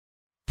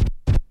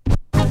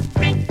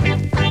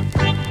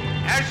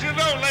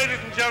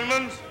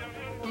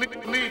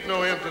gentlemen, need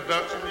no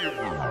introduction.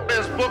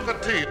 There's Booker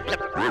T.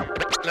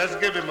 Let's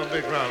give him a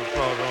big round of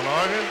applause on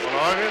organ.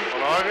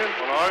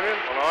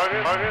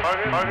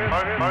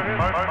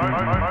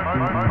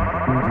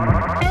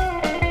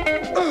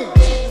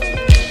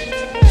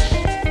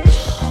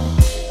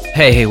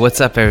 Hey,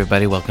 what's up,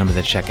 everybody? Welcome to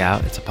The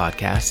Checkout. It's a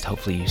podcast.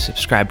 Hopefully you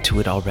subscribe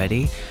to it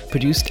already.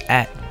 Produced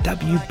at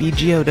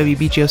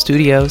WBGO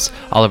Studios.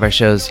 All of our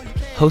shows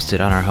hosted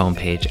on our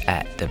homepage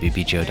at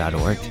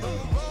WBGO.org.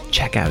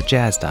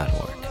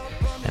 Checkoutjazz.org.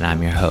 And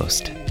I'm your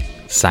host,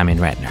 Simon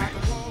Retner.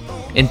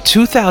 In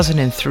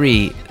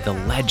 2003, the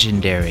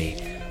legendary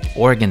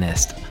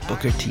organist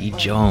Booker T.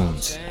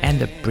 Jones and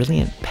the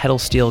brilliant pedal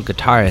steel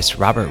guitarist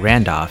Robert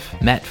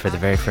Randolph met for the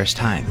very first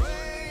time.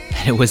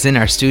 And it was in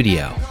our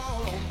studio.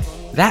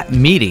 That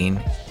meeting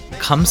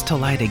comes to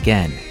light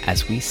again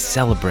as we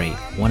celebrate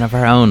one of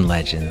our own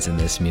legends in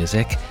this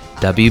music,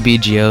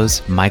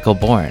 WBGO's Michael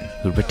Bourne,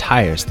 who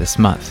retires this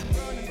month.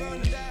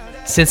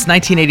 Since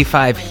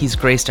 1985, he's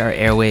graced our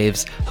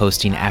airwaves,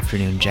 hosting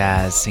Afternoon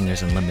Jazz,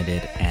 Singers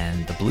Unlimited,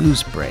 and The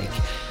Blues Break.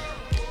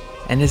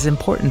 And his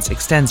importance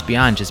extends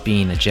beyond just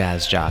being a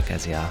jazz jock,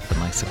 as he often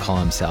likes to call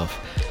himself.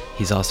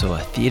 He's also a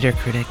theater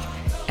critic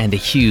and a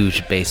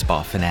huge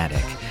baseball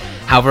fanatic.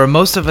 However,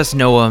 most of us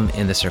know him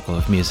in the circle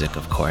of music,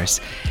 of course,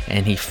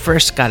 and he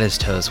first got his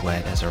toes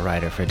wet as a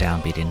writer for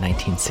Downbeat in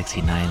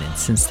 1969, and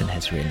since then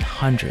has written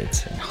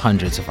hundreds and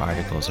hundreds of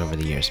articles over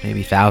the years,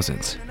 maybe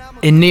thousands.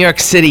 In New York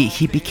City,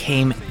 he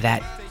became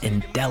that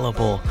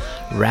indelible,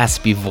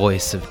 raspy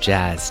voice of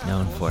jazz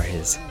known for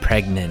his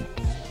pregnant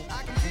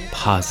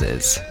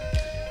pauses.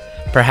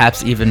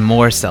 Perhaps even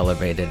more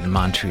celebrated in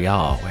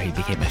Montreal, where he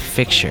became a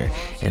fixture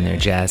in their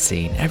jazz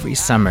scene. Every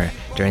summer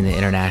during the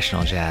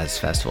International Jazz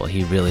Festival,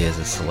 he really is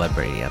a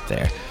celebrity up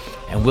there.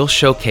 And we'll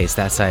showcase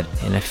that side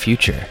in a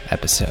future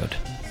episode.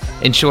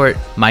 In short,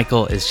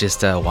 Michael is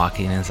just a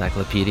walking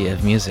encyclopedia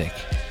of music.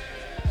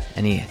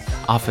 And he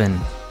often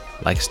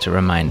likes to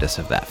remind us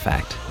of that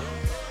fact.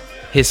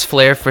 His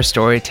flair for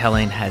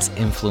storytelling has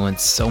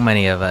influenced so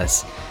many of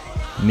us,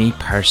 me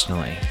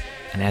personally.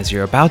 And as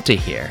you're about to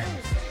hear,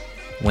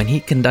 when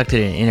he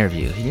conducted an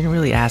interview, he didn't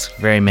really ask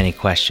very many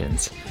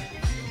questions.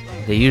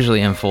 They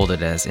usually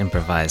unfolded as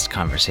improvised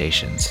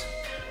conversations.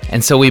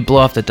 And so we blow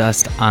off the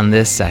dust on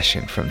this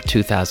session from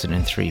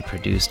 2003,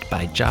 produced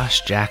by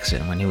Josh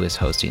Jackson when he was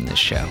hosting this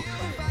show.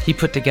 He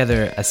put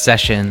together a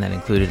session that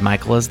included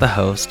Michael as the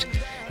host,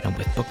 and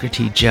with Booker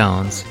T.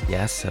 Jones,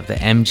 yes, of the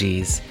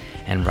MGs,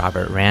 and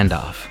Robert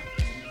Randolph.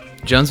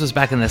 Jones was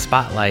back in the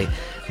spotlight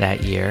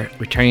that year,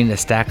 returning to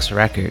Stax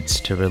Records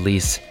to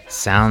release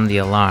Sound the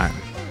Alarm,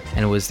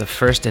 and it was the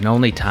first and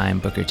only time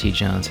Booker T.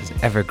 Jones has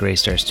ever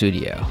graced our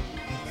studio.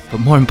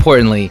 But more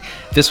importantly,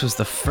 this was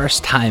the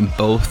first time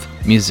both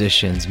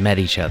musicians met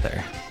each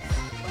other.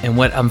 And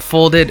what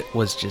unfolded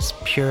was just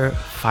pure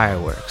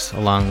fireworks,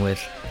 along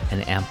with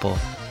an ample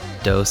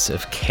dose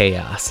of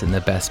chaos in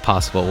the best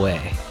possible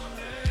way.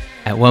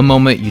 At one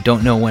moment, you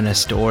don't know when a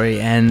story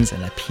ends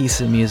and a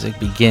piece of music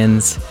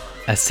begins.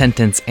 A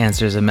sentence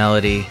answers a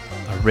melody,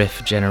 a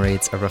riff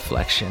generates a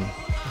reflection.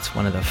 It's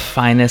one of the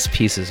finest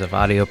pieces of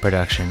audio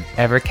production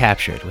ever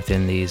captured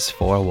within these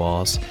four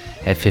walls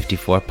at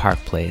 54 Park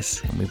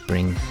Place, and we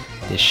bring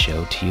this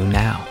show to you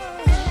now.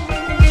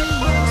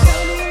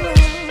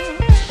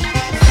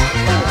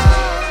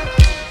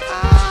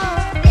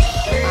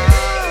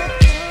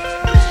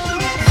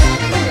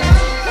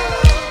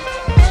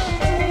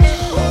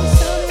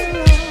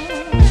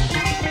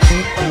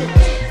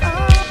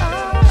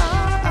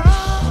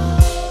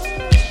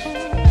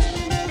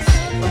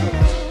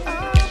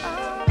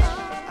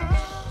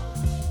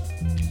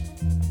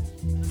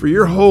 For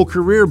your whole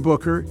career,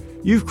 Booker,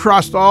 you've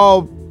crossed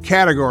all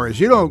categories.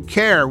 You don't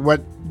care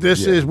what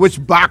this is,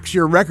 which box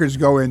your records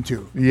go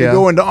into. You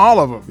go into all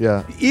of them.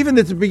 Yeah. Even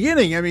at the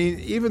beginning, I mean,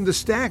 even the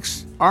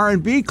Stax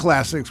R&B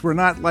classics were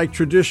not like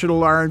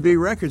traditional R&B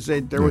records.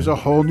 There was a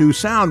whole new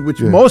sound, which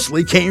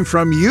mostly came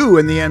from you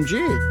and the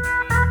MG.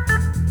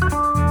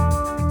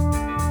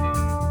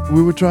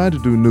 We were trying to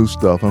do new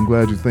stuff. I'm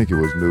glad you think it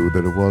was new,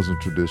 that it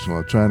wasn't traditional.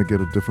 I'm trying to get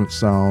a different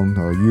sound,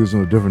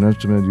 using a different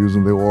instrument,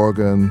 using the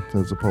organ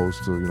as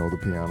opposed to, the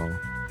piano,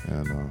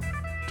 and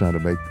trying to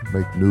make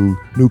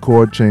new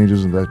chord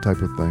changes and that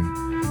type of thing.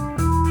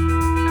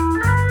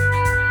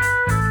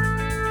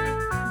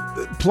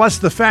 Plus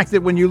the fact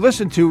that when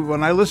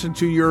I listened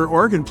to your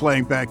organ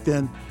playing back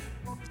then,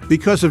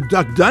 because of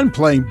Duck Dunn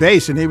playing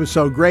bass, and he was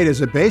so great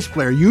as a bass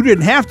player, you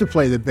didn't have to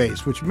play the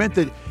bass, which meant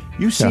that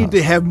you seemed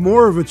to have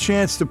more of a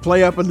chance to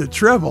play up in the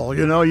treble,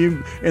 you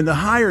in the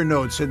higher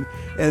notes and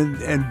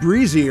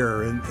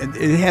breezier, and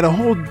it had a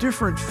whole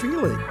different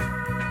feeling.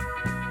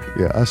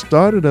 Yeah, I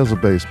started as a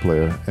bass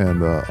player,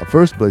 and our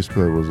first bass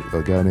player was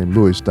a guy named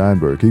Louis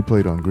Steinberg. He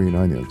played on Green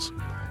Onions.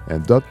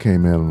 And Duck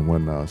came in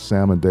when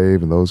Sam and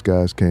Dave and those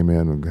guys came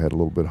in and had a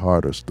little bit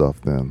harder stuff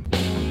then.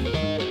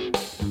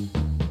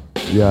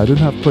 Yeah, I didn't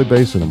have to play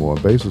bass anymore.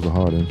 Bass is a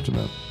hard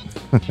instrument.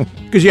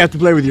 Because you have to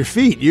play with your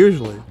feet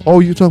usually. Oh,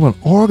 you're talking about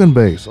organ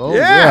bass. Oh,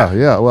 Yeah.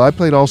 yeah. Well, I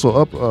played also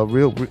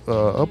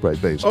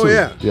upright bass, Oh, too.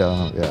 yeah.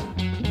 Yeah.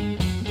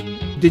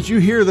 Did you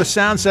hear the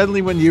sound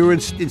suddenly when you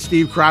and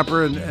Steve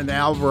Cropper and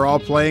Al were all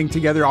playing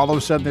together? All of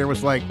a sudden there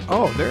was like,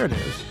 oh, there it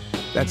is,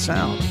 that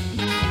sound.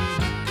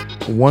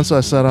 Once I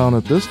sat down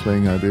at this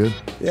thing, I did.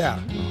 Yeah.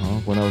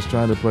 When I was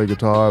trying to play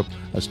guitar,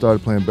 I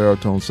started playing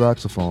baritone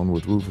saxophone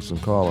with Rufus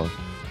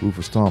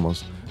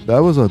Thomas. That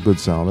was a good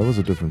sound. That was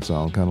a different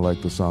sound, kind of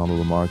like the sound of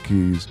the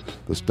Marquis,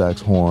 the Stax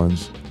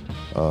horns.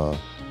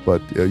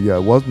 But yeah,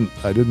 it wasn't.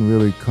 I didn't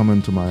really come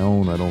into my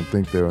own, I don't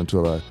think, there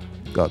until I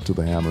got to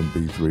the Hammond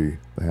B3,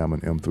 the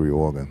Hammond M3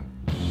 organ.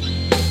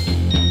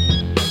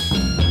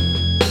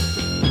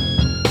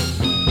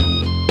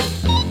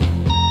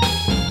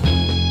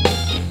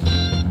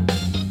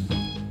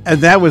 And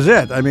that was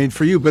it. I mean,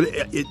 for you, but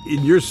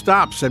in your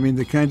stops, I mean,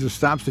 the kinds of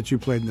stops that you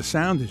played and the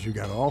sound that you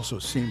got also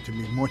seemed to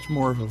be much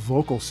more of a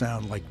vocal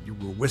sound, like you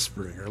were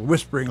whispering or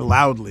whispering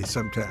loudly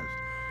sometimes.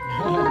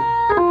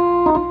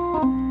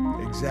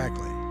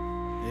 Exactly.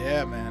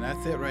 Yeah, man,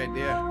 that's it right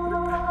there.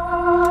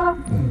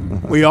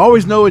 We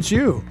always know it's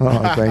you.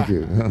 Oh, thank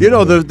you. You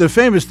know, the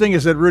famous thing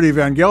is that Rudy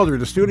Van Gelder,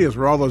 the studios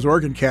where all those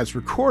organ cats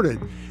recorded,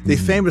 they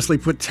famously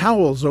put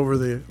towels over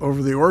the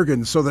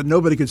organ so that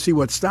nobody could see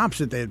what stops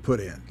that they had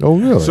put in. Oh,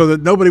 really? So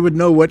that nobody would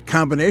know what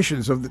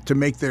combinations to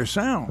make their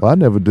sound. Well, I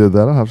never did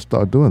that. I'll have to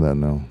start doing that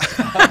now.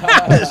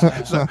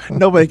 So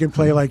nobody can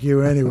play like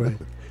you anyway.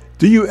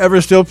 Do you ever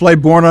still play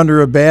Born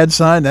Under a Bad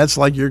Sign? That's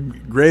like your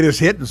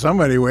greatest hit in so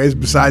many ways,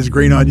 besides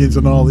Green Onions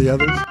and all the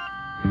others.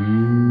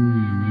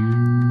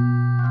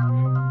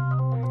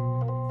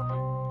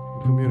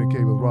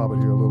 Communicate with Robert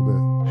here a little bit.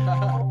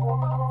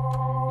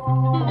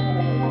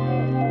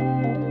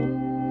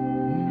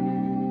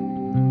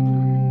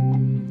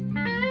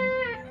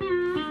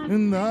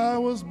 And I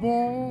was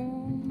born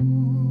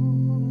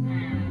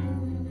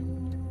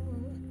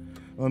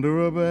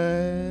under a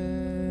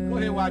bad. Go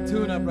ahead, while I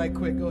tune up right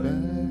quick. Go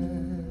ahead.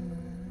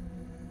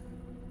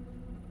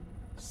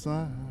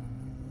 Sign.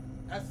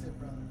 That's it,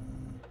 brother.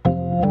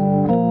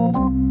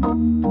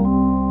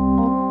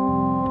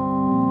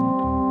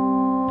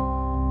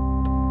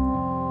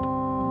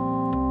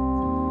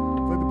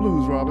 Play the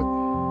blues, Robert.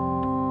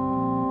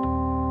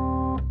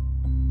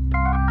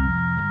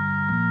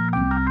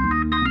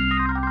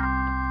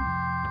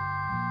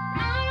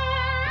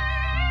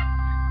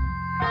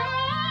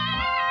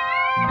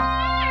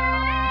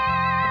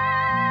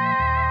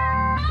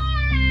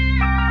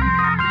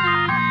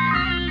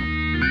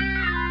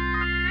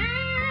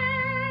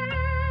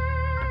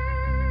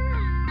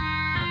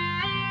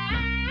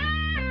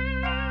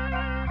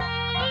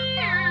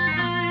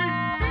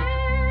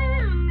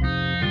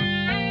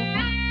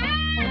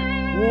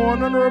 Born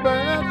under a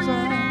bad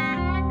sign.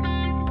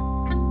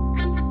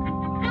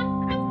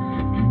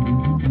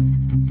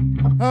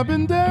 I've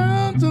been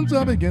down since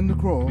I began to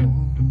crawl.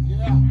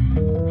 Yeah.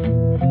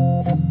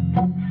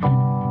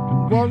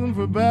 Wasn't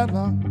for bad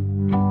luck,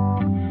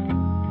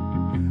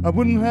 I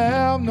wouldn't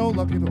have no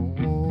luck at all.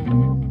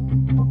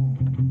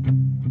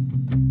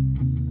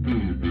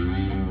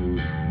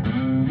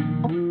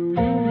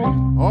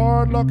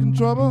 Hard luck and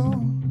trouble,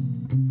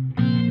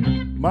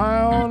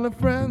 my only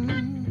friend.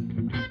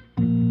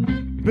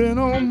 Been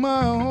on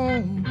my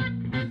own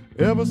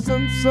ever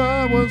since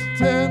I was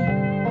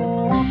 10.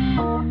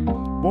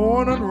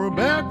 Born under a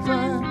bad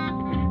sign.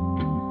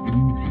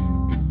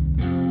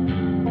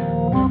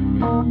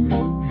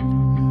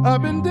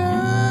 I've been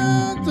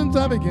down since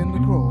I began to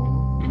crawl.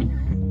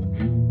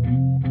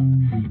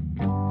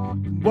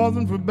 If it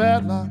wasn't for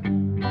bad luck,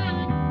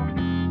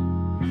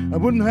 I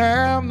wouldn't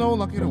have no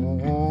luck at all.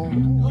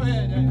 Go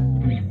ahead,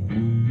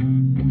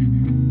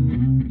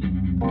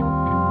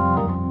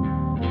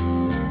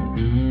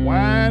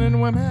 Wine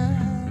and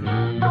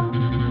women,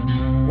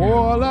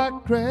 all I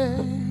crave.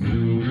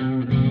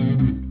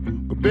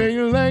 A big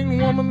leg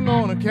woman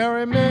gonna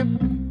carry me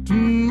to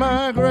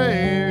my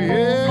grave,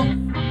 yeah.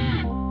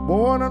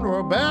 Born under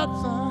a bad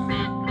sign.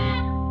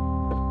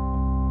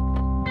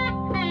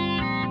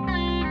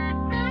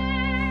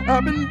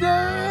 I've been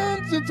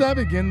down since I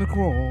began to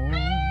crawl.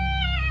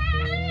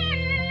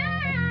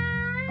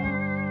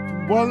 If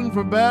it wasn't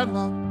for bad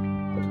luck,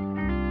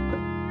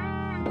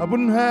 I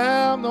wouldn't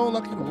have no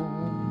luck at all.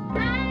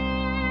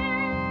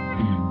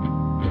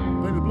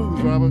 Play the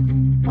blues, Robert.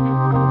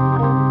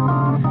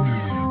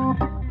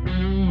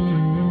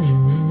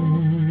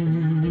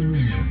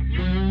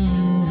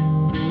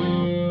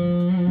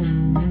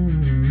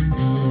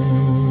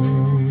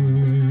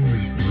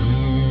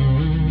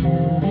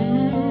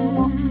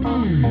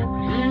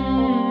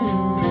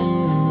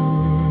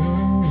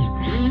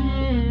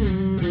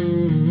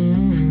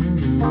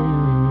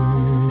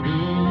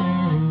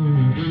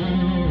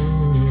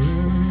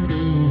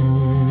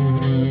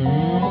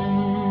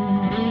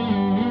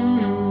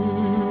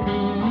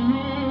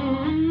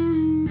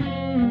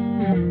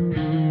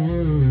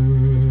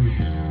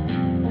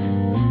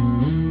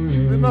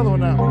 Another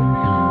one now.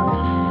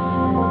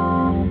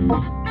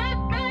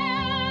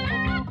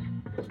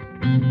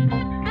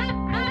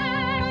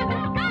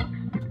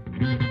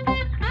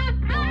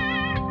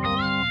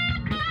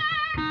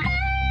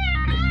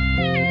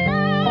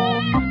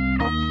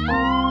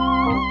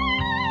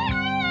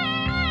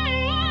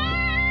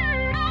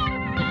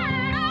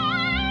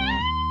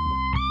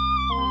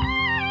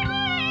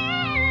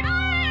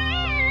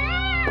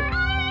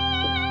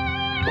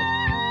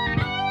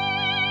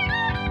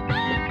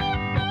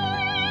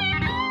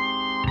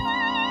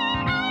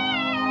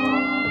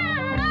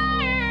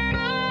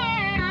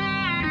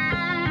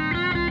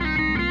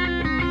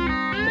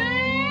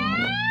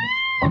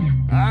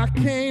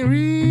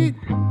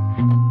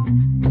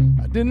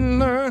 didn't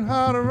learn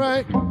how to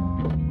write.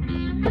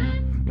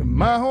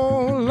 My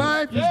whole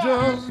life has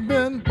just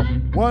been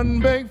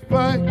one big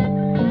fight.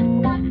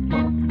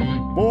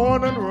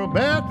 Born under a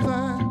bad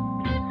sign.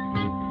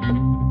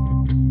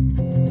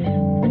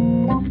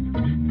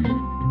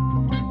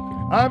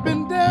 I've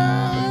been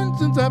down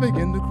since I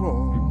began to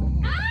crawl.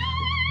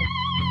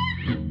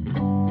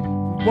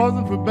 If it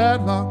wasn't for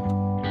bad luck,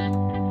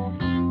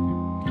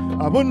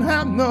 I wouldn't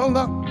have no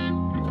luck.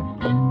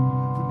 If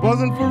it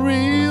wasn't for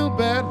real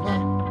bad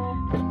luck,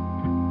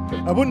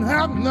 I wouldn't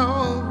have no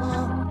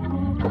luck.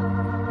 If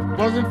it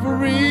wasn't for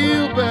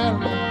real bad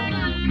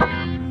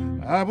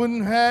luck, I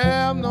wouldn't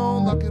have no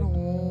luck at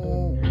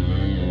all.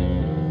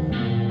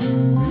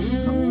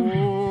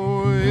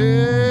 Oh,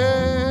 yeah.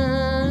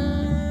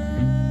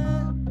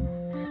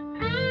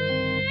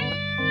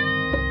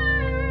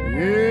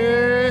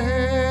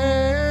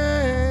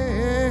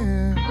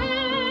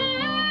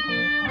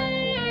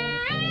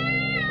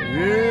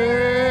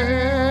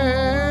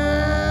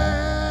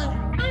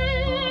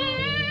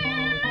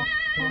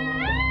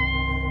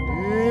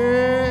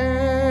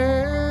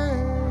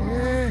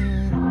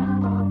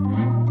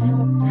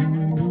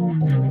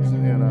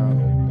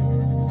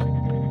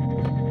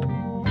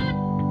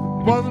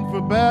 Wasn't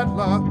for bad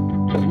luck,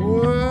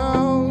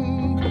 well,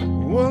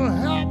 wouldn't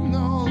have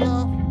no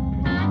luck.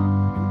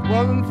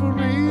 Wasn't for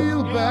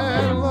real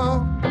bad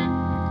luck,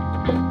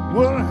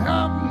 wouldn't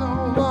have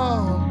no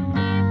luck.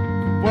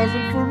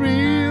 Wasn't for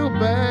real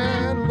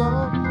bad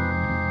luck,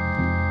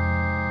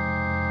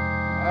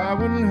 I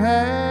wouldn't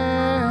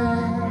have,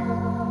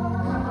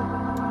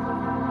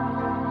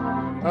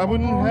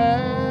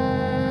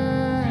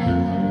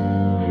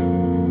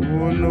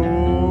 oh no.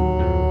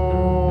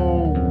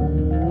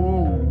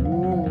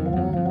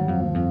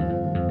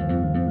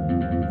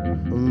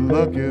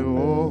 Luck at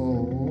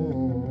all.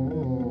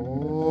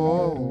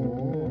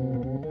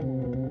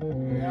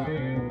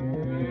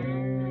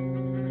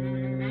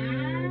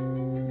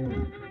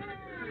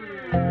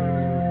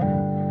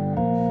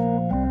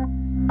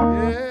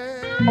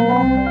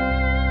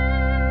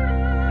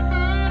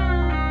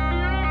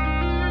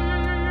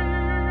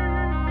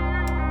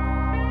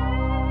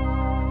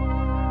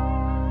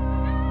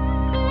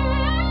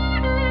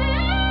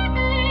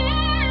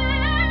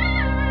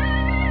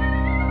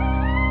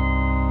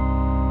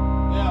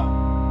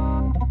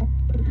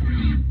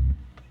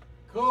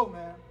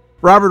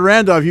 Robert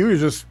Randolph,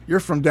 you're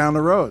from down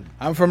the road.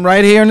 I'm from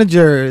right here in the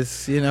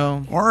Jersey, you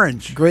know.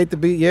 Orange. Great to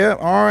be,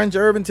 Orange,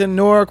 Irvington,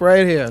 Newark,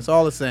 right here. It's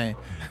all the same.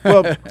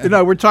 Well,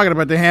 we're talking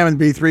about the Hammond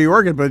B3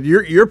 organ, but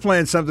you're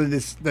playing something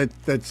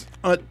that's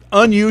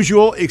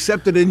unusual,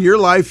 except that in your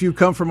life you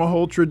come from a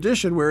whole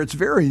tradition where it's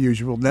very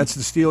usual, and that's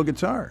the steel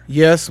guitar.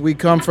 Yes, I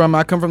come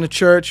from the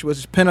church, which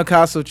is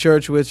Pentecostal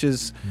church, which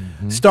is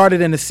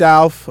started in the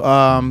South,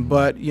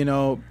 but,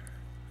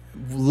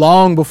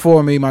 long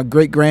before me, my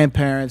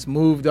great-grandparents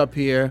moved up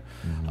here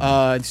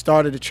and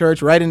started a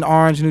church right in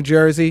Orange, New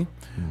Jersey.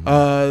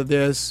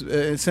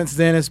 Since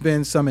then, it's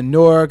been some in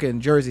Newark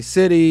and Jersey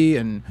City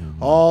and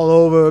all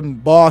over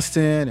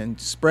Boston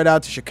and spread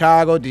out to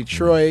Chicago,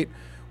 Detroit,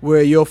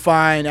 where you'll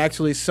find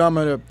actually some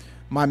of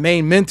my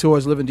main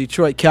mentors live in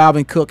Detroit,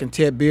 Calvin Cook and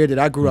Ted Beard, that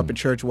I grew up in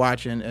church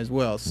watching as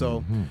well.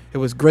 So it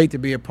was great to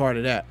be a part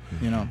of that,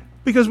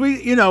 Because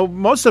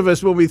most of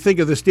us, when we think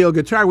of the steel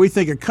guitar, we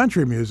think of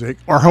country music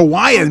or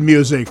Hawaiian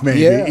music,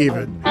 maybe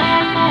even.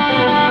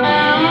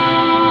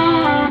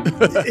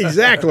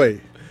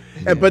 Exactly.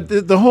 But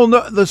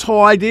this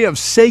whole idea of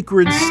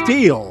sacred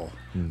steel,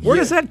 where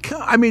does that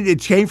come? I mean,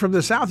 it came from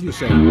the South, you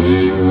say.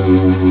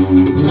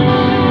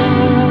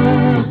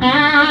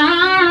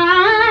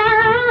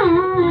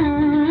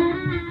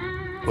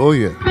 Oh,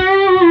 yeah.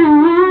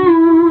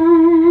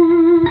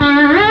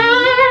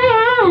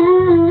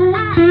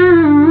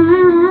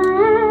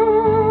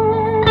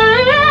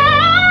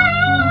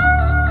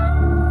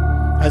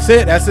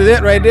 That's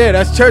it right there.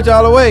 That's church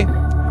all the way.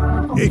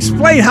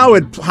 Explain how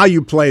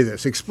you play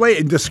this. Explain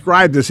and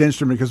describe this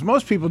instrument, because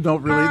most people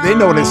don't really. They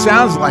know what it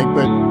sounds like,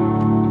 but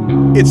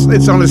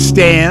it's on a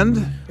stand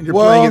and you're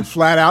playing it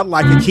flat out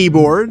like a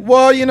keyboard.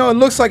 Well, it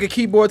looks like a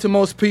keyboard to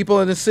most people,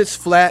 and it sits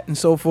flat and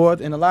so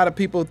forth. And a lot of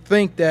people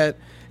think that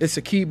it's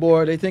a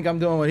keyboard. They think I'm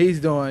doing what he's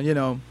doing,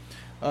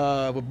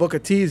 what Booker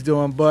T's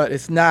doing, but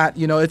it's not.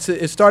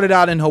 It started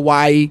out in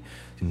Hawaii.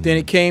 Then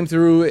it came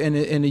through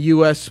in the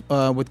U.S.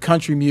 With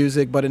country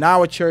music. But in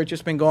our church,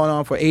 it's been going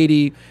on for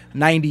 80,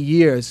 90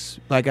 years.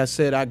 Like I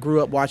said, I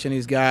grew up watching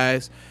these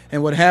guys.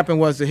 And what happened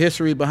was, the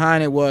history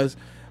behind it was,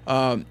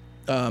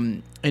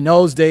 in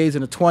those days,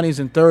 in the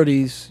 20s and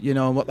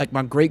 30s, like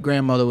my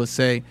great-grandmother would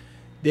say,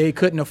 they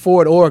couldn't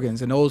afford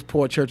organs in those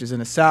poor churches in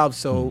the South.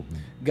 So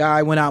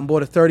guy went out and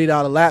bought a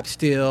 $30 lap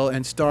steel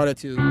and started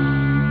to,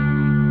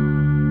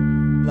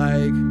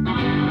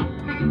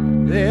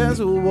 there's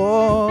a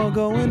war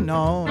going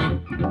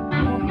on,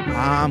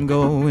 I'm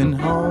going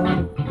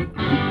home.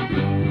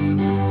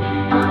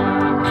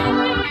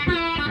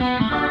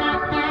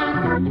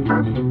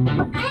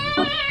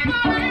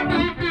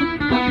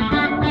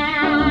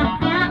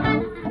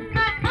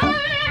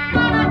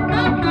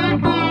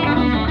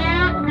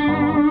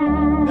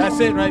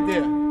 That's it right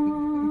there.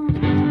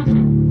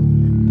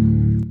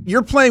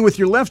 You're playing with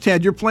your left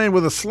hand. You're playing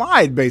with a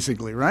slide,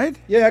 basically, right?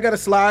 Yeah, I got a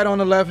slide on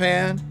the left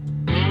hand.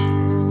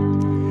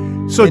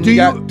 So and do you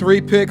got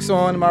 3 picks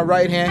on my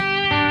right hand?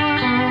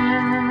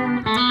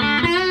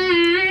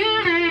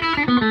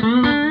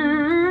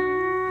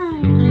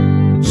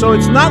 So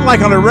it's not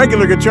like on a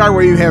regular guitar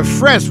where you have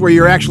frets where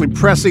you're actually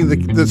pressing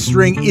the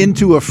string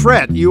into a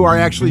fret. You are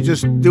actually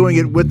just doing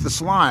it with the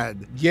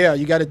slide. Yeah,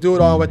 you got to do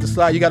it all with the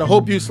slide. You got to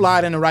hope you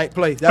slide in the right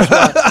place. That's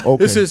why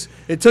Okay.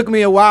 It took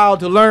me a while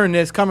to learn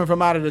this coming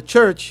from out of the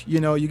church. You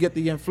know, you get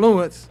the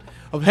influence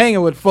of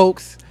hanging with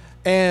folks,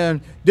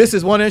 and this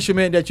is one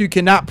instrument that you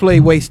cannot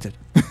play wasted.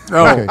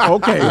 Oh,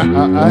 okay.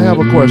 I have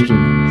a question.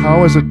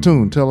 How is it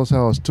tuned? Tell us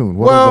how it's tuned.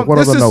 What are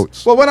the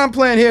notes? Well, what I'm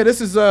playing here, this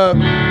is the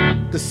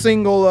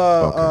single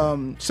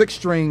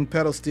 6-string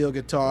pedal steel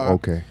guitar.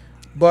 Okay.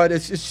 But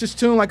it's just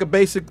tuned like a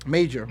basic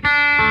major.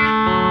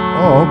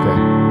 Oh, okay.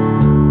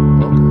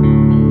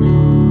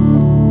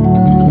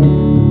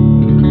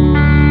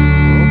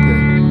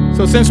 Okay.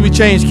 So since we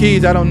changed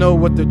keys, I don't know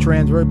what the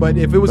transfer. But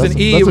if it was an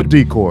E, that's a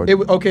D chord.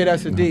 Okay,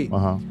 that's a D.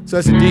 Uh-huh. So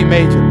that's a D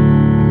major.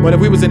 But if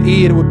we was an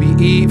E, it would be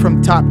E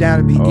from top down.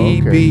 It'd be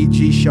E, Okay. B,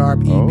 G sharp,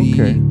 E, B.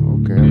 Okay.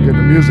 Okay. I'm getting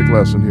a music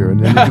lesson here, and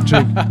then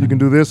you can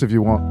do this if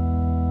you want.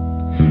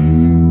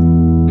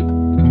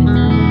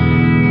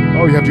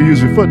 Oh, you have to use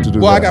your foot to do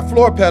Well, that. I got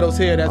floor pedals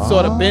here that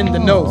sort of bend the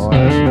notes. Oh,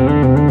 I see.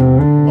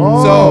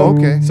 Oh, So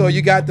okay. So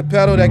you got the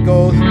pedal that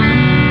goes.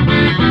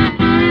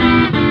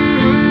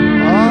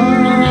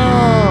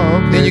 Oh,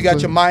 okay. Then you got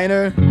So- your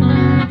minor.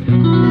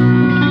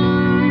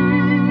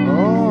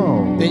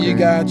 Oh. Then you okay.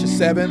 got your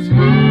 7th.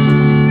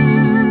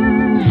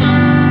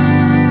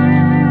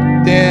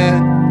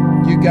 Then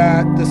you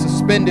got the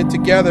suspended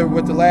together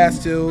with the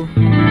last 2.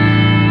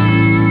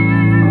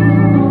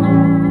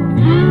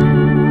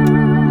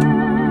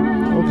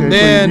 Okay,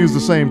 Then- so you use the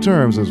same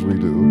terms as we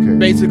do. Okay.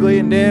 Basically,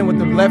 and then with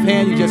the left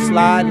hand you just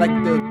slide like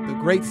the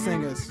great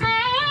singers.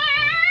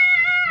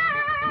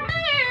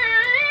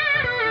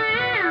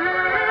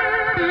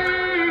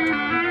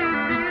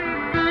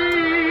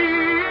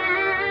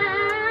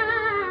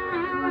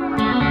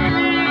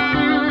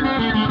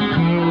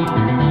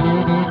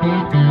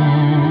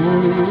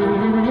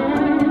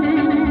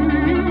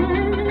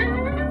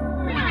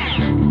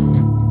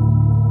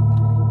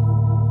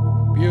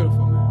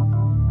 Beautiful,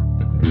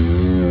 man.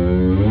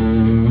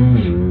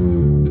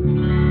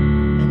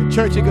 In the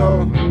church you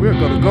go. We're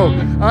gonna go.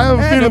 I have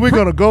a And feeling the we're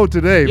gonna go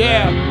today,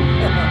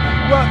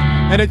 man. Well,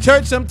 and the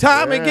church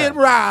sometime it Yeah. get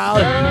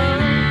riled,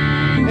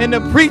 and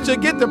the preacher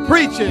get to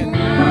preaching,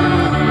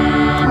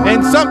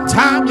 and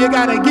sometime you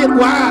gotta get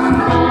wild.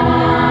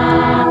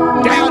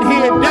 Down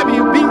here at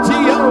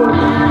WBGO,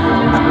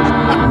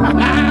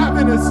 I'm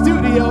in the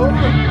studio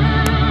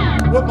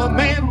with my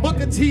man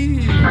Booker T,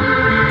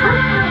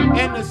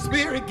 and the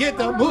spirit get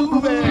to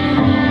moving.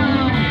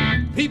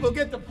 People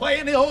get to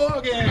playing the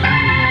organ.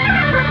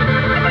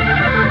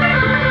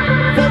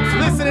 Folks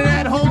listening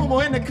at home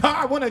or in the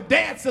car want to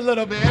dance a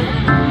little bit.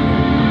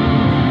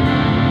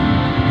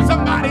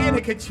 Somebody in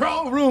the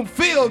control room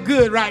feel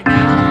good right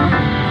now.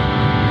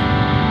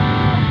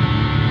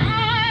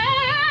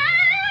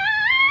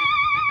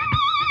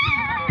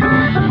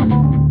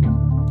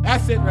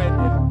 That's it right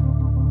there.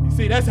 You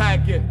see, that's how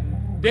it gets.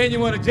 Then you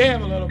want to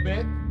jam a little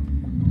bit.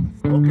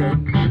 Okay.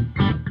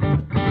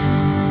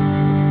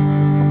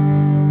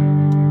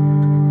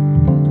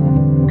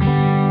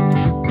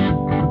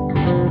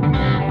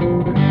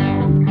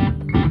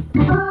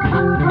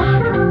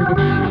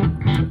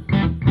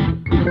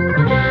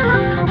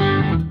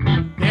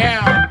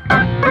 Yeah.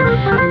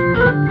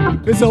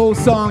 This old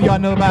song y'all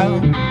know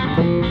about.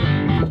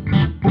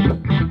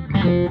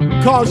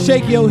 Called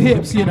Shake Your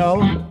Hips, you know.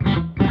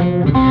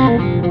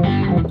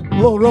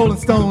 Little Rolling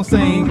Stone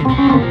sing.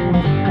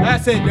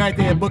 That's it right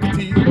there, Booker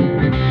T.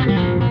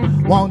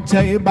 Won't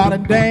tell you about a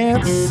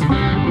dance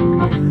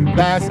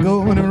that's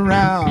going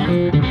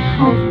around.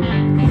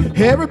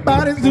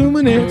 Everybody's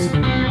doing it,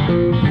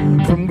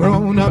 from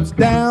grown-ups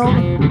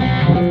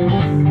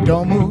down.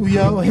 Don't move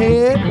your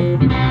head,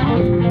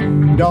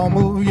 don't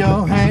move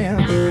your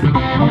hands,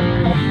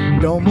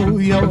 don't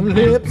move your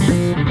lips.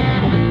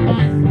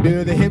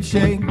 Do the hip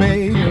shake,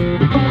 babe.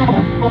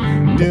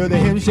 Do the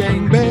hip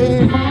shake,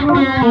 babe.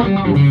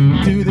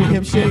 Do the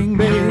hip shake,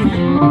 babe.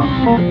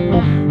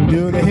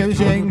 Do the hip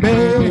shake,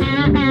 babe.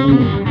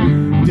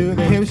 Do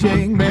the hip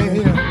shake,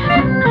 babe.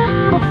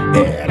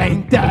 It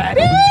ain't that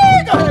easy.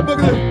 Go ahead,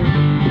 Booker.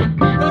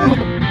 Go ahead.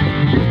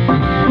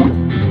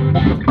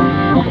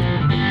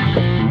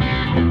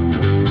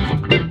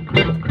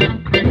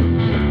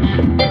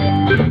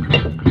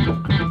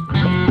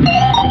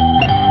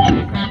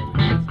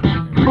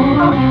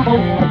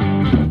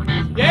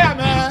 Yeah,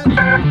 man.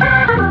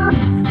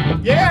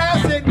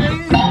 Yeah,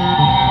 Sydney.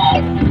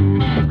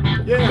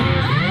 Yeah.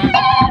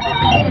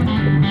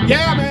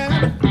 Yeah,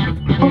 man.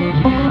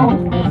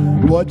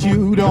 What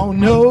you don't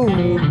know,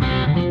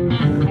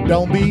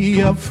 don't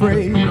be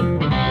afraid.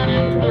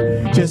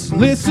 Just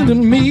listen to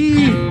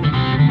me,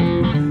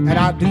 and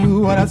I'll do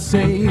what I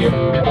say.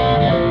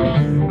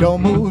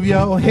 Don't move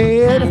your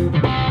head.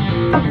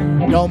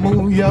 Don't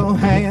move your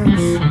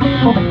hands.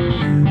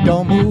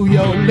 Don't move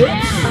your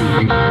lips.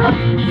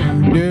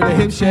 Do the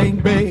hip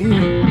shake, babe.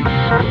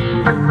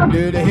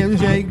 Do the hip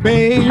shake,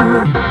 babe.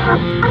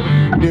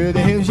 Do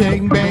the hip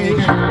shake, babe.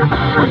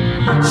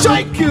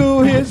 Shake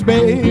you his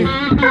babe.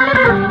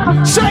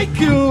 Shake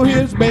you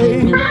his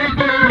babe.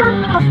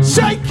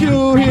 Shake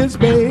you his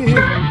babe.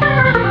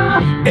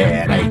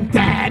 It ain't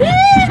that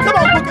easy. Come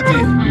on, Booker T.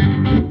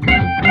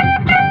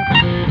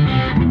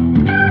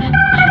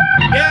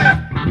 Yeah.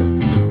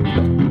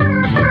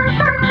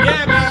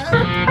 Yeah, man.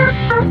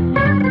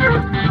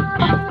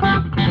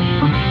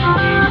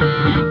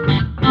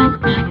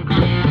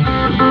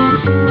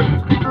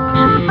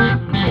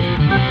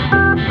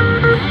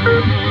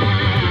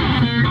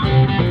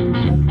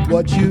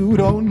 What you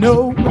don't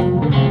know,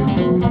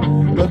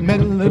 I met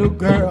a little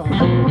girl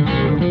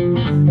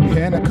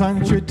in a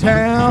country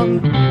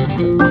town.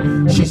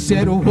 She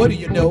said, what do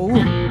you know?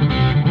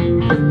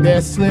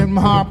 That Slim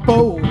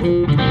Harpo.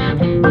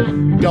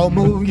 Don't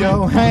move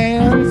your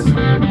hands.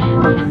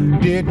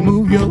 Didn't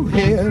move your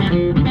head.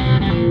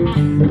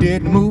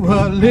 Didn't move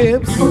her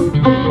lips.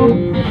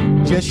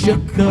 Just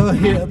shook her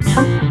hips.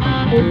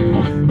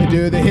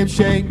 Do the hip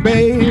shake,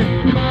 babe.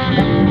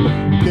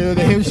 Do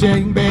the hip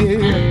shake,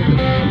 babe.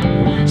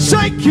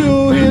 Shake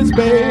you his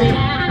babe.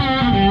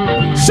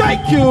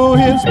 Shake you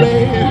his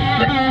babe.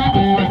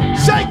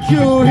 Shake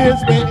you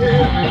his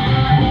babe.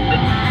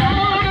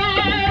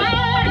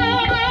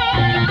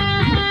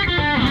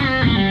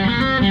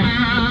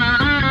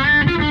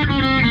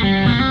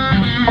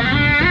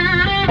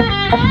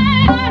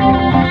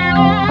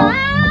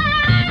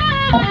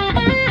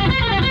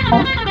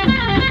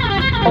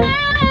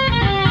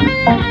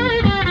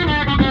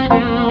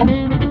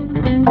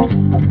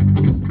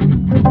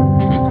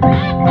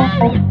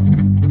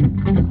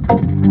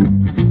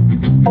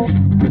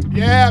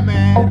 Yeah,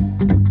 man.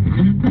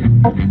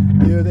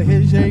 Do the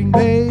hip shake,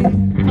 babe.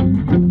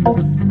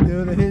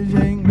 Do the hip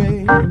shake,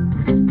 babe.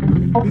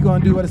 We're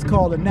gonna do what is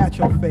called a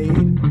natural fade.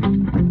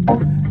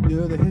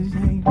 Do the hip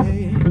shake,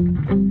 babe.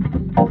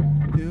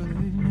 Do the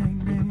hip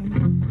shake, babe.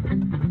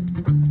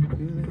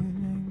 Do the hip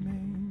shake,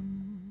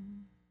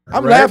 babe.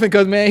 I'm laughing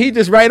because, man, he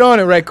just right on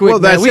it right quick. Well,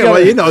 that's it. Well,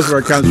 he knows where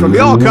it comes from.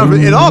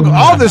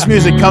 All this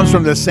music comes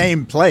from the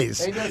same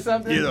place. Ain't that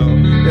something? You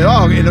know, it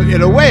all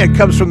in a way it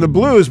comes from the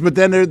blues, but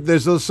then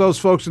there's those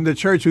folks in the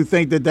church who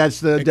think that that's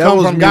the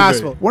devil's from music.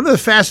 gospel. One of the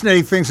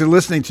fascinating things in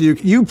listening to you,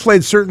 you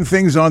played certain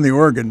things on the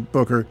organ,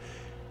 Booker.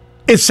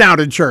 It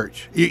sounded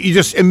church. You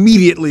just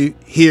immediately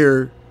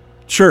hear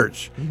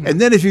church, and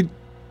then if you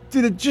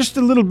did it just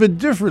a little bit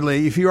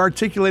differently, if you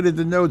articulated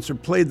the notes or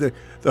played the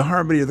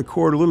harmony of the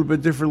chord a little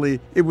bit differently,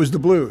 it was the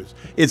blues.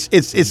 It's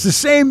the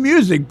same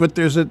music, but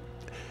there's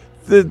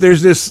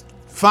this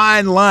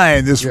fine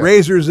line, this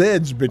razor's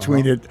edge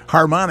between it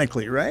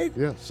harmonically, right?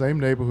 Yeah, same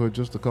neighborhood,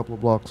 just a couple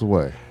of blocks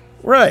away.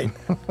 Right.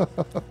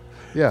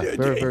 Yeah,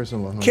 very, very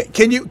similar. Huh?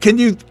 Can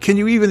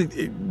you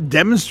even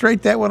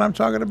demonstrate that, what I'm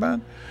talking about?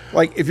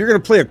 Like if you're going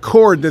to play a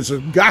chord that's a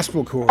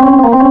gospel chord.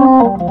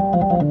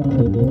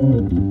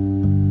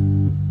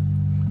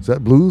 Is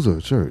that blues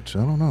or church? I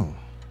don't know.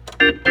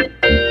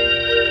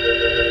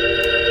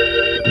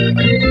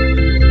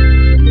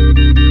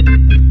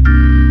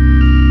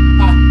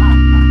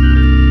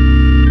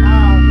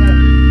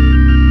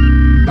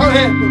 Go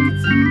ahead, Booker.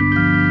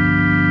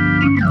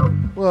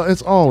 Well,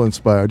 it's all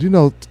inspired. You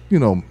know,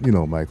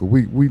 Michael.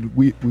 We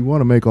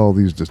want to make all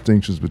these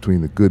distinctions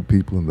between the good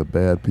people and the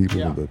bad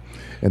people,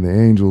 and the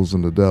angels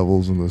and the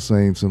devils and the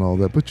saints and all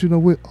that. But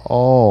we're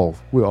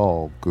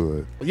all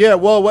good. Yeah,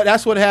 well,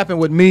 that's what happened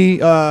with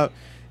me. I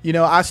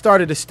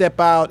started to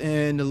step out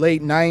in the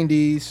late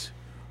 '90s,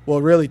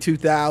 well, really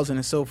 2000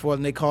 and so forth,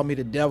 and they called me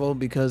the devil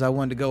because I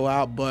wanted to go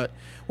out. But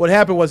what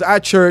happened was our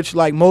church,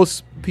 like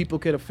most people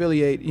could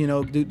affiliate,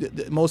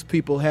 most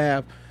people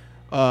have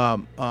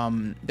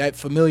that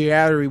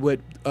familiarity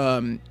with,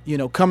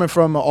 coming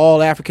from an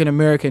all African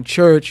American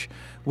church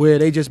where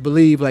they just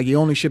believe like you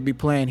only should be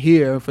playing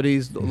here for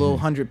these little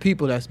 100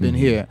 people that's been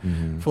here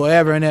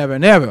forever and ever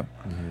and ever.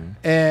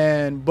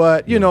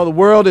 But the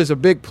world is a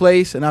big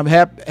place, and I'm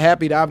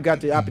happy that I've got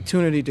the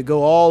opportunity to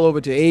go all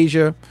over to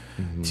Asia,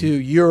 to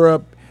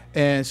Europe,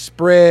 and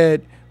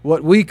spread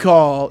what we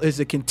call is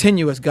the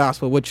continuous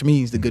gospel, which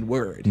means the good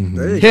word.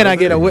 Can I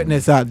get a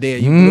witness out there?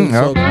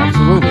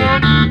 Absolutely.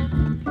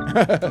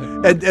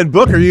 and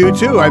Booker, you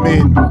too. I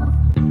mean,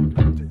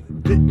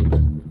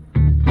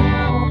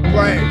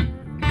 play.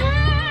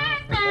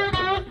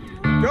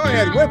 Go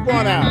ahead, whip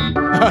one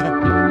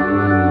out.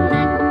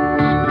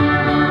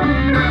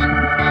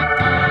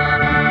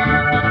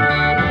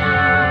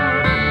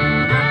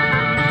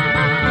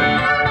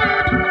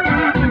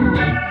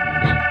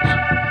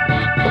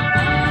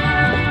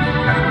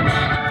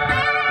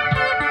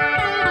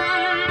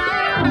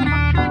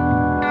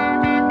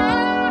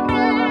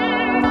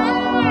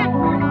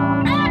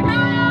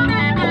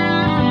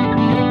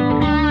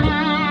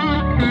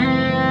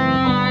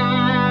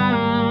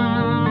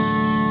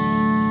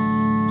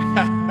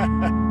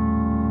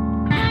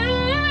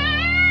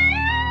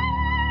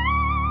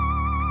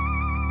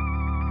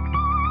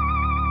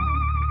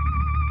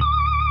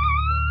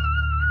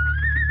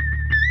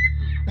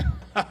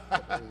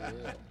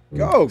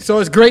 Go. So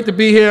it's great to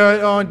be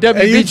here on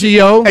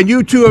WBGO. And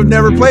you two have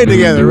never played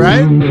together,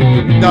 right?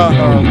 No.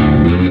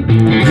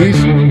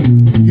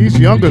 He's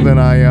younger than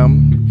I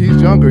am.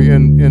 He's younger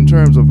in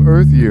terms of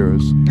Earth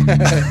years than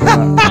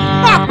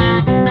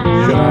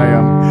I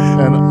am.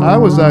 And I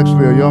was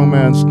actually a young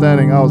man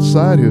standing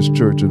outside his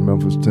church in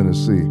Memphis,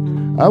 Tennessee.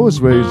 I was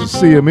raised at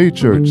CME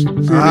Church,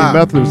 CME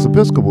Methodist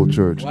Episcopal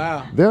Church.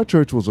 Wow. Their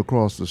church was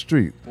across the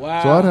street.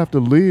 Wow. So I'd have to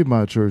leave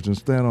my church and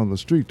stand on the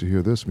street to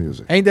hear this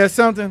music. Ain't that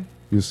something?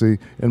 You see,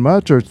 in my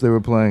church they were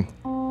playing.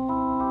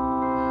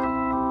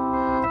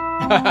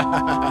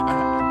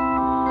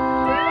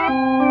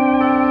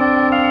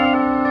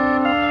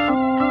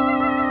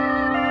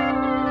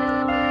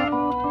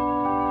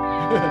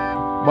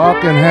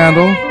 Bach and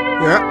Handel.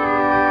 Yeah.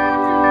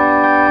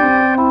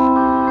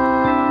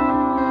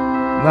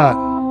 Not.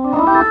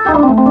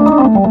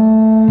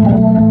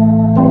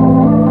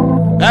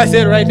 That's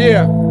it right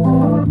there.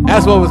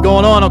 That's what was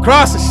going on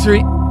across the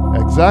street.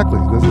 Exactly.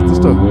 This is the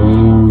stuff.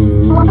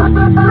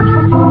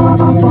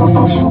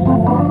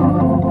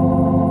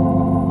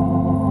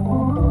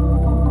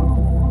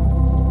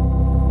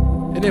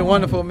 Isn't it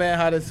wonderful, man,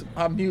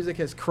 how music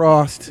has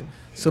crossed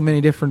so many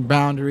different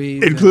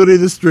boundaries.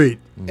 Including the street.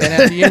 And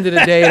at the end of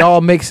the day, it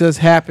all makes us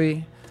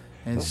happy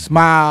and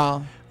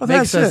smile, Well,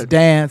 makes that's us it.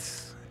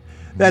 dance.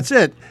 That's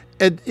it.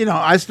 And,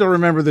 I still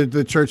remember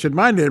the church in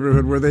my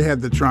neighborhood where they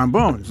had the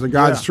trombones, the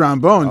God's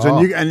trombones. Oh.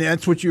 And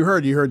that's what you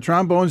heard. You heard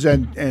trombones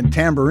and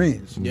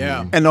tambourines.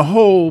 Yeah. And the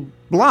whole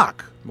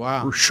block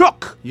Wow.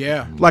 shook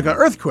Yeah. like an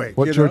earthquake.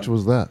 What church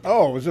was that?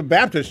 Oh, it was a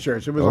Baptist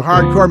church. It was a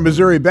hardcore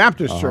Missouri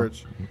Baptist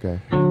church. Okay.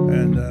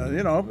 And,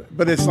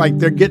 but it's like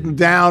they're getting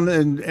down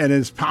and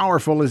as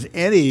powerful as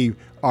any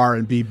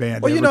R&B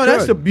band Well, ever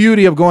that's the could.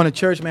 beauty of going to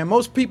church, man.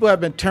 Most people have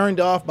been turned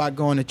off by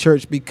going to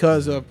church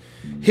because of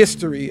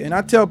history. And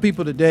I tell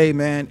people today,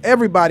 man,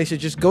 everybody should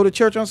just go to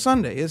church on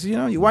Sunday. It's,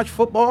 you watch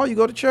football, you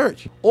go to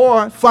church.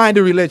 Or find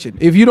a religion.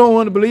 If you don't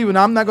want to believe it,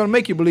 I'm not going to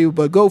make you believe it,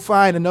 but go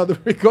find another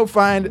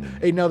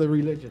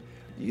religion.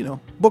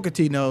 Booker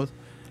T knows.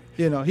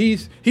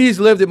 He's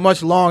lived it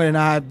much longer than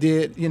I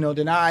did,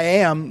 than I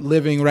am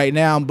living right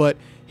now, but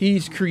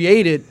he's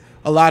created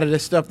a lot of the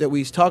stuff that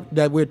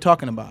we're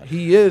talking about.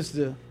 He is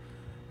the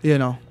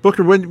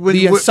Booker,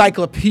 the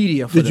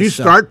encyclopedia for did you this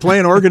stuff. start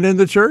playing organ in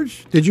the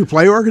church? Did you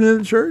play organ in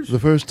the church? The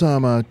first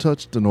time I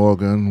touched an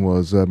organ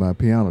was at my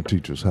piano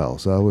teacher's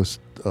house. I was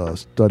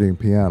studying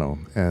piano,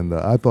 and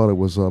I thought it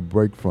was a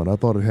break front. I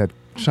thought it had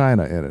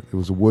china in it. It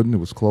was wooden. It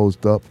was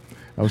closed up.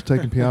 I was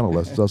taking piano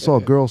lessons. I saw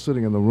a girl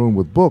sitting in the room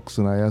with books,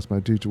 and I asked my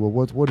teacher,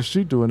 well, what is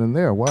she doing in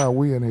there? Why are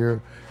we in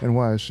here, and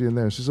why is she in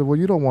there? She said, well,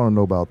 you don't want to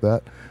know about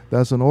that.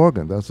 That's an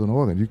organ. That's an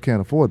organ. You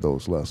can't afford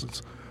those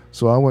lessons.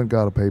 So I went and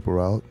got a paper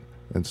out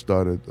and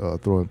started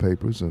throwing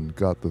papers and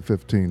got the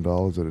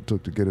 $15 that it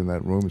took to get in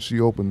that room. And she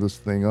opened this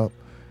thing up,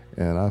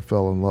 and I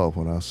fell in love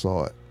when I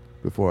saw it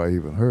before I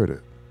even heard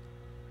it.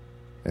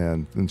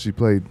 And then she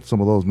played some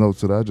of those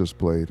notes that I just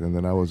played, and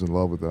then I was in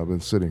love with it. I've been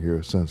sitting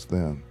here since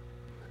then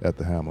at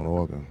the Hammond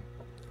organ.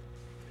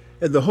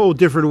 And the whole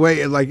different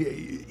way, like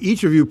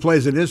each of you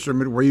plays an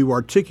instrument where you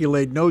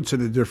articulate notes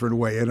in a different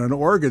way. And an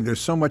organ, there's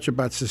so much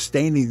about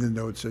sustaining the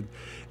notes and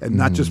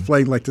not just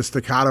playing like the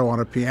staccato on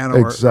a piano.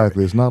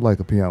 Exactly. It's not like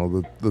a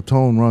piano. The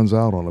tone runs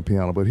out on a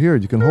piano, but here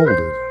you can hold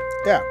it.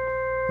 Yeah.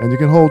 And you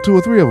can hold 2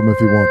 or 3 of them if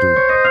you want to.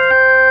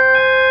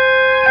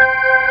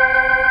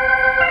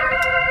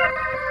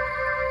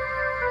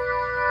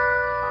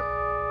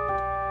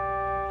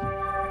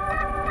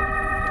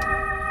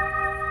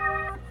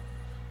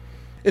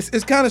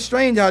 It's kind of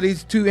strange how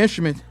these two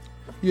instruments,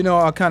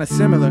 are kind of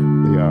similar.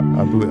 Yeah,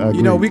 I agree.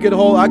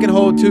 I can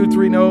hold 2,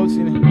 3 notes.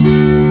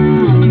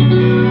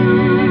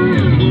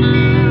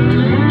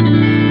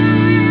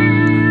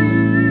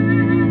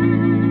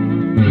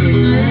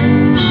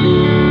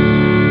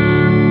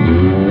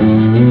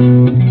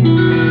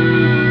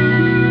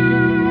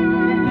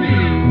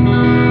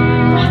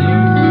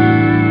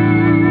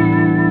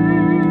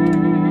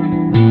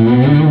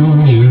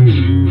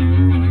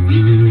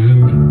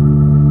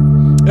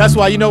 That's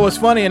why, what's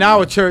funny, in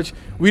our church,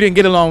 we didn't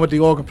get along with the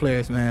organ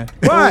players, man.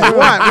 Why?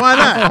 Why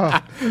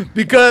not?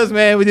 Because,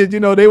 man,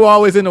 they were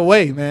always in the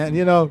way, man,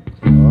 Oh.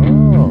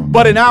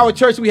 But in our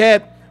church, we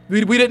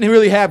didn't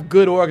really have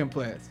good organ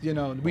players,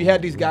 We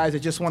had these guys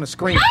that just want to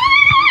scream,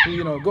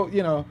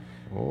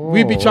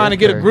 We'd be trying to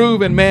get a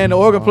groove, and, man, the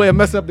organ player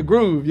messing up the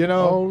groove,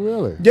 Oh,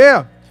 really?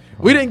 Yeah.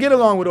 We didn't get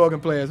along with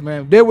organ players,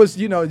 man. There was,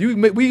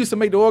 we used to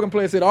make the organ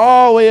player sit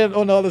all the way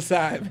on the other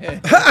side,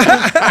 man.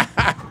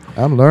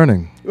 I'm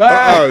learning. Because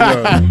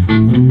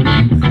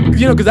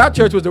our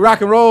church was the rock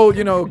and roll,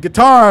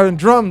 guitar and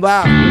drum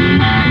loud.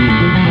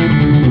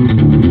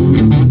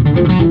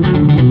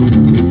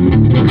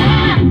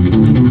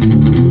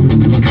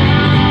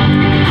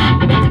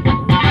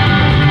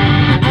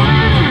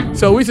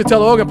 So we used to tell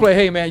the organ player,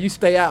 hey, man, you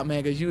stay out,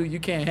 man, because you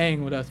can't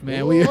hang with us,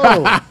 man.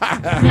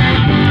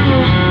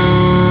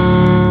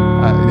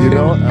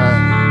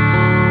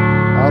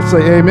 I'll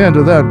say amen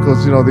to that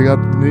because,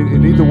 you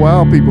need the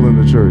wild people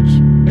in the church.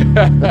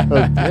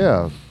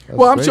 Yeah.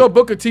 Well, I'm great. sure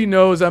Booker T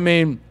knows. I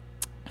mean,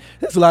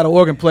 there's a lot of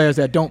organ players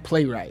that don't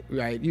play right?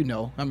 You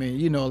know, I mean,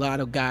 you know, a lot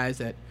of guys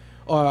that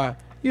are,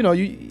 you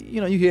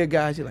hear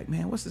guys, you're like,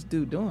 man, what's this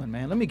dude doing,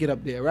 man? Let me get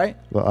up there, right?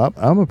 Well,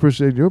 I'm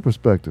appreciating your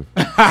perspective.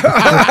 No,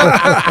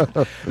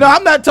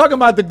 I'm not talking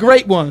about the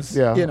great ones,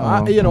 Yeah,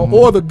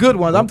 or the good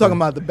ones. I'm talking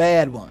about the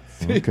bad ones.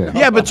 Okay.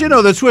 Yeah, but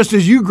the twist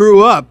is you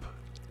grew up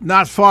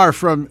not far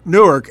from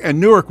Newark, and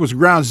Newark was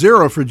ground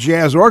zero for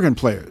jazz organ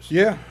players.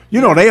 Yeah.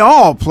 They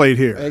all played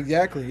here.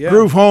 Exactly, yeah.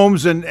 Groove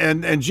Holmes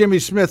and Jimmy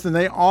Smith, and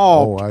they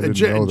all, I didn't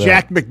know that.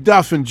 Jack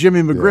McDuff and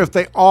Jimmy McGriff,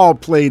 they all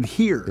played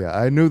here. Yeah,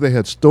 I knew they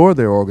had stored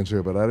their organs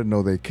here, but I didn't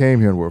know they came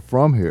here and were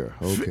from here.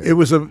 Okay. It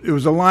was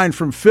a line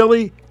from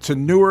Philly to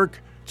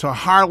Newark to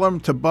Harlem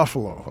to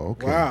Buffalo.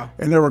 Okay. Wow.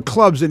 And there were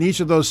clubs in each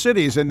of those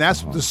cities, and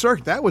that's the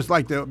circuit. That was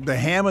like the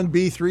Hammond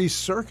B3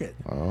 circuit.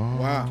 Oh,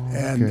 Wow.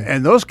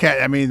 And those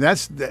cats, I mean,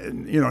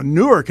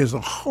 Newark is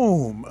the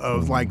home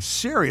of like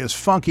serious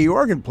funky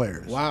organ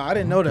players. Wow, I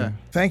didn't know that.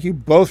 Thank you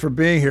both for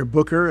being here,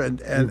 Booker and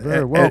You're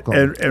very welcome.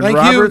 and Thank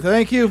you. Robert.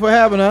 Thank you for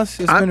having us.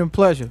 It's been a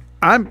pleasure.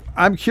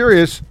 I'm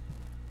curious.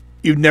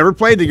 You've never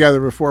played together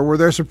before. Were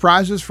there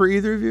surprises for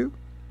either of you?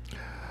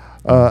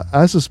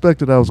 I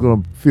suspected I was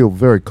going to feel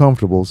very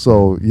comfortable,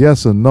 so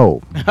yes and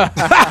no.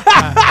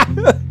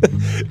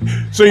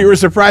 So you were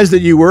surprised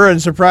that you were,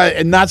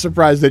 and not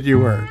surprised that you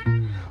were.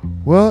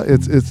 Well,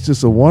 it's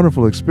just a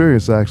wonderful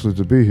experience actually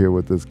to be here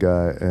with this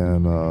guy,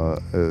 and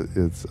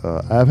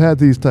I've had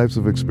these types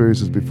of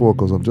experiences before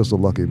because I'm just a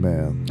lucky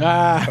man.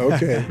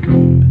 Okay.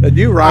 And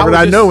you, Robert,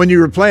 I know when you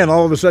were playing,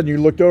 all of a sudden you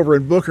looked over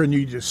at Booker and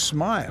you just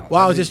smiled. Well,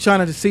 I was just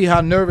trying to see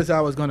how nervous I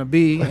was going to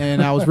be,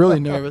 and I was really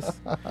nervous.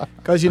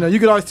 Because, you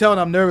could always tell when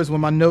I'm nervous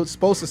when my note's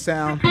supposed to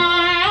sound,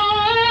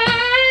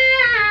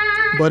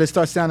 but it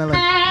starts sounding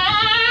like...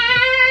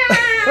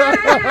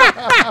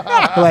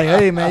 like,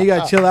 hey, man, you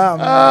got to chill out,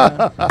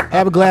 man.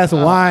 Have a glass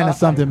of wine or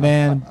something,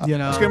 man,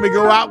 Can we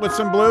go out with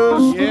some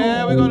blues?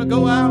 Yeah, we're going to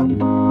go out.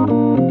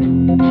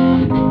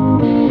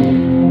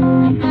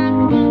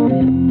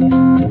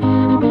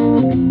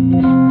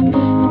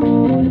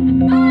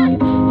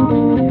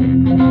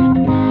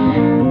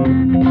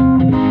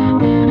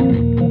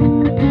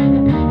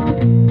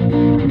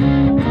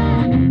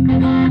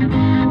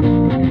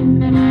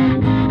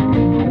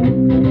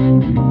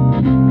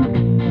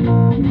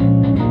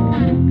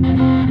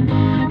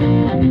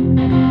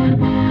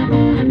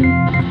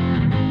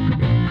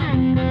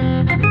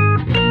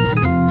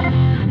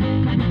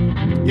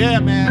 Yeah,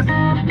 man.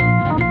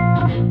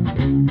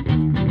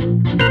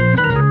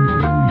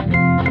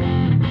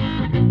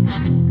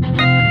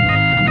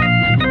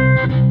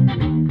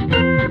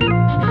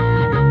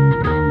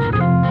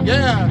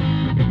 Yeah.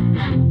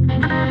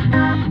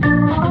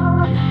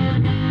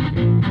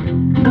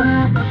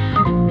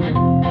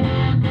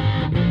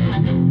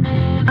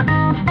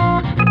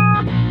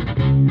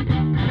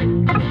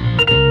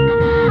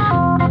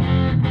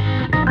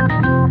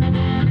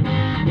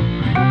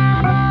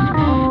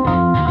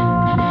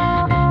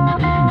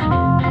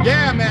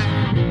 Yeah, man.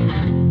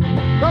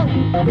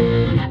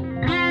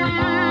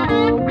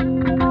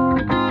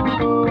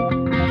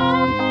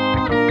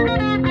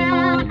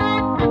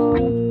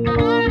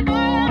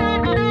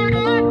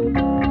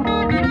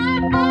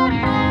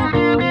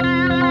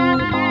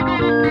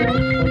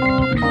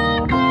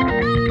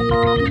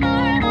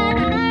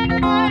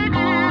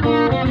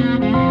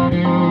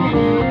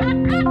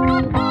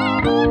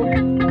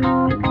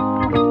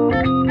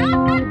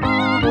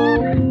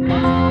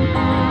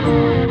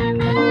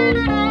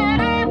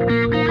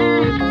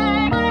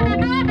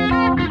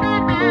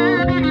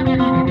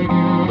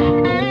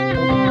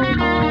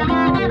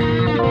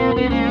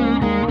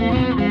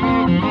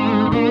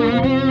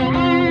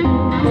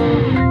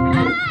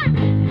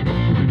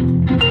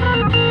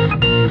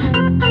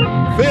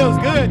 Feels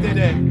good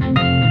today.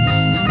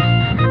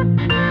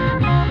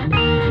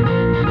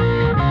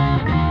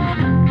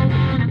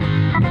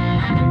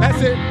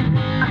 That's it.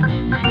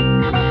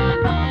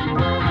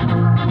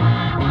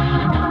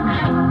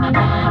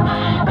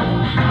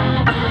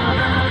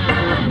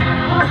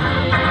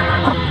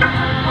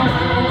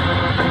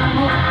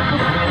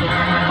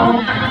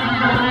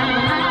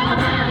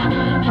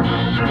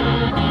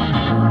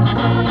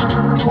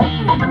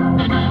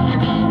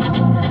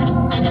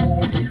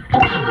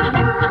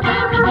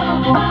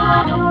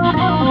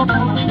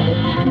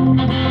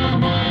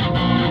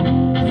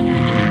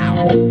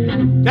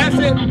 That's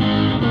it.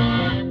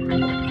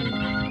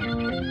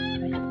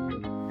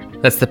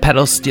 That's the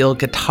pedal steel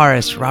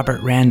guitarist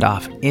Robert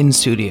Randolph in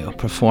studio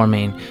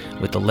performing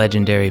with the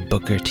legendary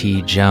Booker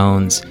T.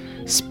 Jones,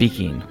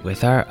 speaking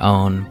with our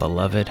own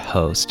beloved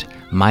host,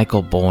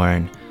 Michael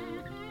Bourne,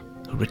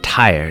 who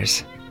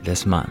retires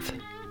this month.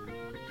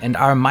 And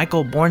our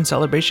Michael Bourne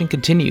celebration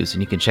continues,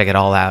 and you can check it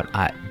all out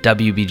at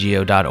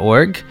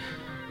WBGO.org.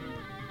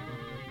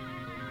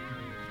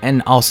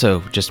 And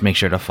also, just make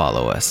sure to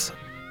follow us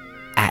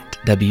at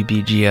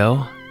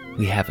WBGO.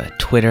 We have a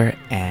Twitter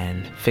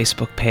and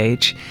Facebook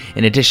page,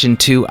 in addition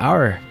to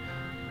our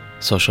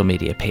social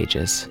media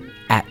pages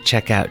at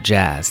Checkout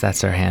Jazz.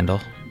 That's our handle.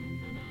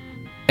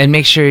 And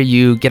make sure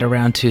you get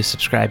around to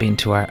subscribing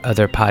to our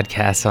other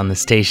podcasts on the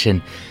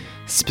station,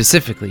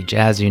 specifically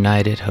Jazz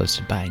United,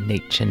 hosted by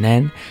Nate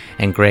Chinen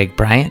and Greg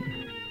Bryant.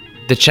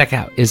 The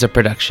Checkout is a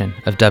production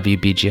of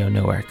WBGO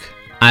Newark.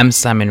 I'm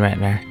Simon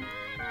Ratner.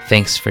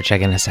 Thanks for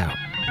checking us out.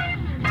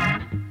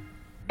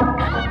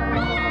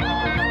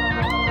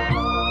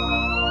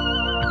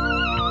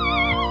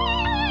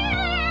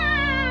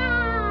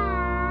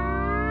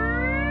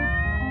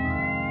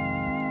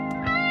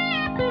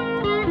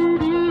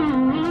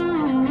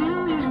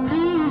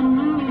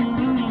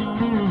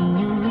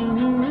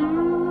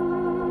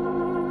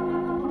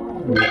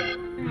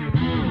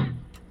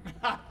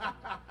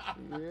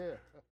 Yeah.